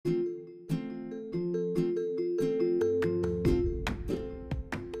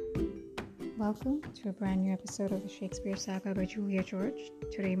welcome to a brand new episode of the Shakespeare Saga by Julia George.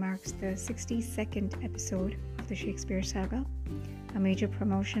 Today marks the 62nd episode of the Shakespeare Saga, a major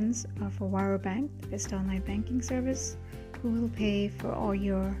promotions of Awaro Bank, the best online banking service, who will pay for all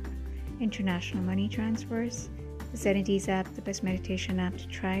your international money transfers. The Zenides app, the best meditation app to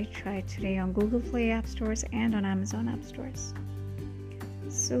try. Try it today on Google Play App Stores and on Amazon App Stores.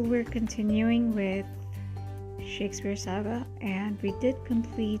 So we're continuing with Shakespeare Saga, and we did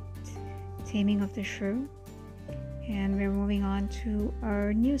complete Taming of the Shrew, and we're moving on to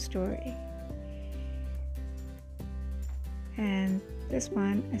our new story, and this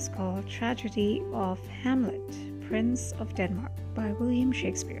one is called Tragedy of Hamlet, Prince of Denmark by William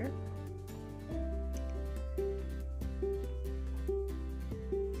Shakespeare.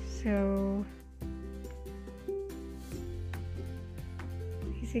 So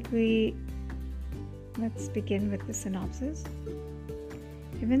basically, let's begin with the synopsis.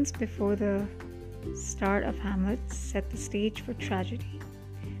 Events before the start of Hamlet set the stage for tragedy.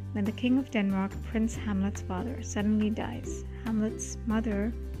 When the King of Denmark, Prince Hamlet's father, suddenly dies, Hamlet's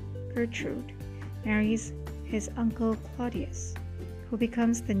mother, Gertrude, marries his uncle Claudius, who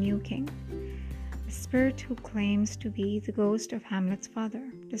becomes the new king. A spirit who claims to be the ghost of Hamlet's father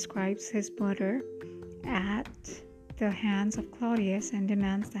describes his murder at the hands of Claudius and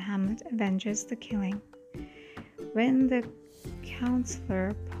demands that Hamlet avenges the killing. When the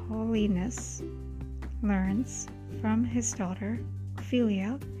counselor Paulinus learns from his daughter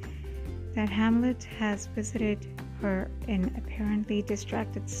Ophelia that Hamlet has visited her in apparently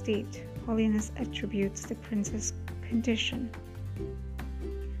distracted state, Paulinus attributes the prince's condition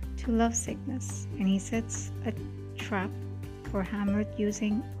to lovesickness, and he sets a trap for Hamlet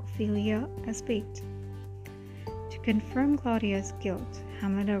using Ophelia as bait. To confirm Claudius' guilt,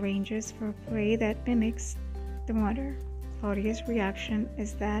 Hamlet arranges for a play that mimics the murder. Claudius' reaction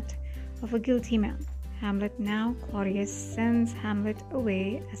is that of a guilty man. Hamlet now, Claudius sends Hamlet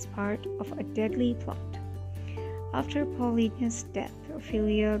away as part of a deadly plot. After Paulinus' death,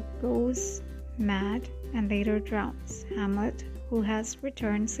 Ophelia goes mad and later drowns. Hamlet, who has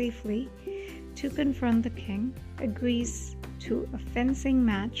returned safely to confront the king, agrees to a fencing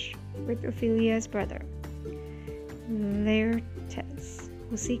match with Ophelia's brother, Laertes,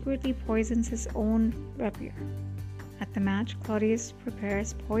 who secretly poisons his own rapier. At the match, Claudius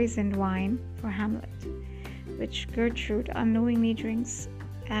prepares poisoned wine for Hamlet, which Gertrude unknowingly drinks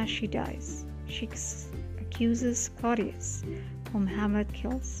as she dies. She accuses Claudius, whom Hamlet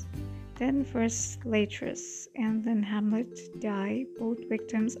kills. Then first Laertes and then Hamlet die, both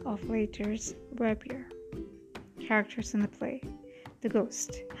victims of Laertes' rapier. Characters in the play: the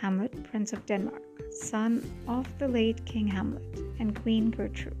ghost, Hamlet, Prince of Denmark, son of the late King Hamlet, and Queen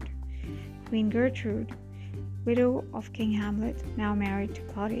Gertrude. Queen Gertrude, widow of King Hamlet, now married to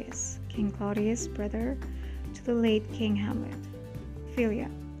Claudius. King Claudius, brother to the late King Hamlet. Ophelia,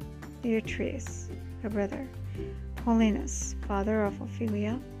 Laertes, her brother. Paulinus, father of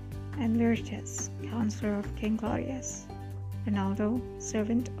Ophelia, and Laertes, counselor of King Claudius. Rinaldo,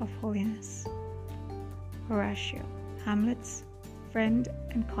 servant of Paulinus. Horatio, Hamlet's friend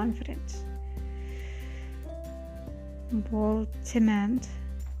and confidant. Voltimand,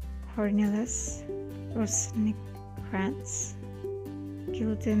 Cornelius, Rosencrantz,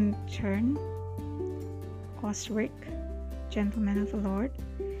 Guildenstern, Osric, gentlemen of the Lord,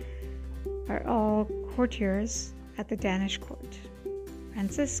 are all courtiers at the Danish court.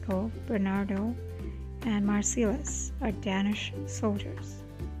 Francisco, Bernardo, and Marcellus are Danish soldiers.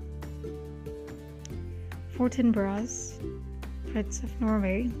 Fortinbras, Prince of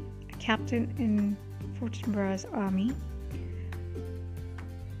Norway, a captain in Fortinbras' army.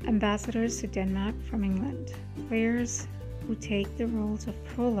 Ambassadors to Denmark from England. Players who take the roles of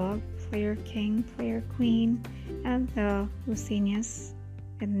prologue, player king, player queen, and the Lucinius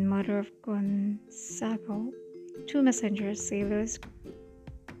in Murder of Gonzago. Two messengers, sailors,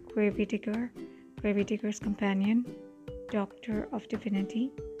 Gravedigger's companion, Doctor of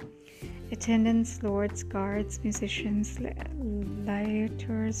Divinity. Attendants, lords, guards, musicians,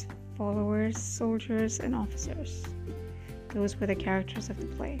 liators, followers, soldiers, and officers. Those were the characters of the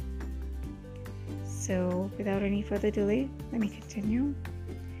play. So, without any further delay, let me continue.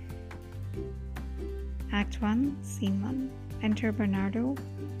 Act 1, Scene 1. Enter Bernardo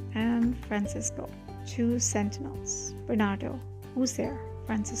and Francisco, two sentinels. Bernardo, who's there?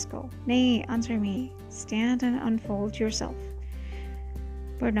 Francisco, nay, answer me. Stand and unfold yourself.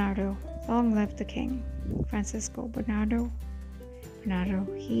 Bernardo, long live the king. Francisco, Bernardo,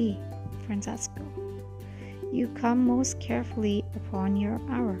 he, Francesco. You come most carefully upon your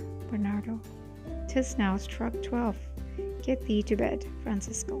hour, Bernardo. 'Tis now struck 12. Get thee to bed,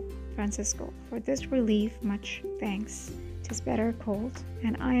 Francisco. Francisco, for this relief much thanks. 'Tis better cold,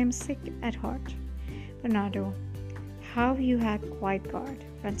 and I am sick at heart. Bernardo, how you had quiet guard,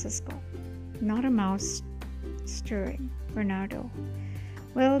 Francisco. Not a mouse stirring, Bernardo.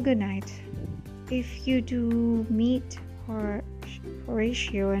 Well, good night. If you do meet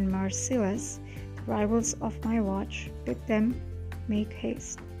Horatio and Marcellus, the rivals of my watch, bid them make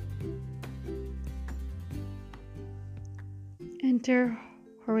haste. Enter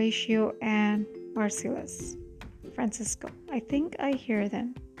Horatio and Marcellus. Francisco, I think I hear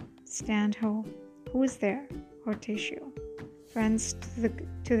them. Stand ho. Who is there? Horatio. Friends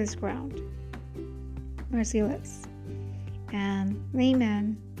to this ground. Marcellus. And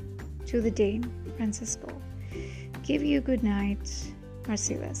layman to the Dane. Francisco. Give you good night,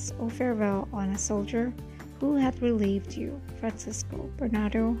 Marcellus. O farewell, honest soldier. Who hath relieved you? Francisco.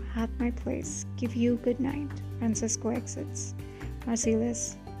 Bernardo hath my place. Give you good night. Francisco exits.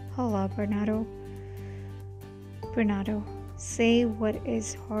 Marcellus. Holla, Bernardo. Bernardo. Say what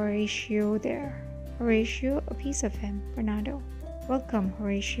is Horatio there? Horatio, a piece of him. Bernardo. Welcome,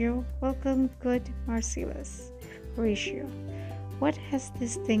 Horatio. Welcome, good Marcellus. Horatio. What has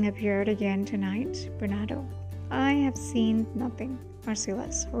this thing appeared again tonight? Bernardo. I have seen nothing.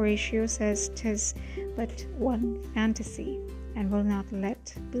 Marcellus. Horatio says 'tis but one fantasy, and will not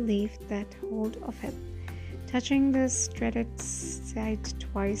let belief that hold of him, touching this dreaded sight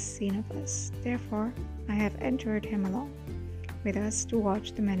twice seen of us. Therefore I have entered him along with us to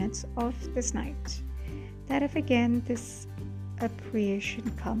watch the minutes of this night, that if again this apparition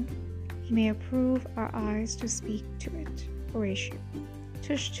come, he may approve our eyes to speak to it. Horatio.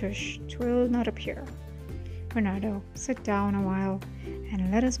 Tush, tush, 'twill not appear. Bernardo, sit down a while,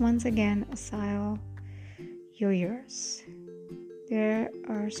 and let us once again assail your ears. They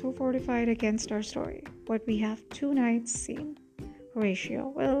are so fortified against our story, what we have 2 nights seen.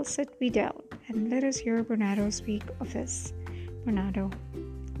 Horatio, well, sit we down, and let us hear Bernardo speak of this. Bernardo,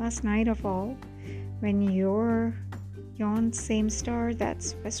 last night of all, when yon same star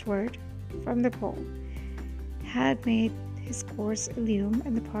that's westward from the pole had made his course illume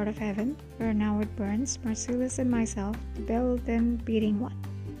in the part of heaven where now it burns, Marcellus and myself, the bell then beating one.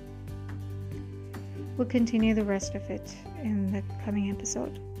 We'll continue the rest of it in the coming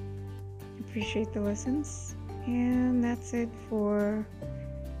episode. Appreciate the listens, and that's it for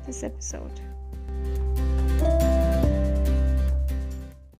this episode.